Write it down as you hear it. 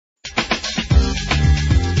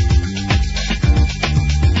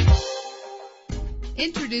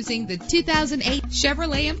Introducing the 2008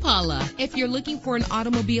 Chevrolet Impala. If you're looking for an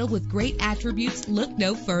automobile with great attributes, look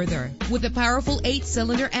no further. With a powerful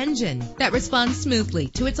 8-cylinder engine that responds smoothly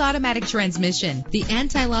to its automatic transmission, the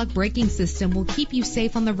anti-lock braking system will keep you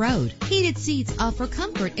safe on the road. Heated seats offer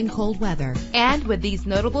comfort in cold weather. And with these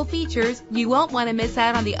notable features, you won't want to miss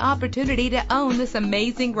out on the opportunity to own this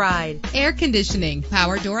amazing ride. Air conditioning,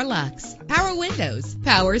 power door locks, power windows,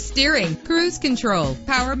 power steering, cruise control,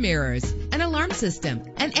 power mirrors, an alarm system,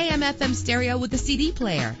 an AM/FM stereo with a CD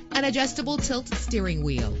player, an adjustable tilt steering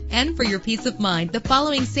wheel. And for your peace of mind, the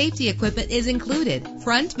following safety equipment is included: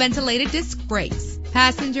 front ventilated disc brakes,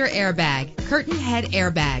 passenger airbag, curtain head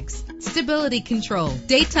airbags, stability control,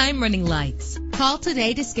 daytime running lights. Call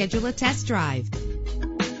today to schedule a test drive.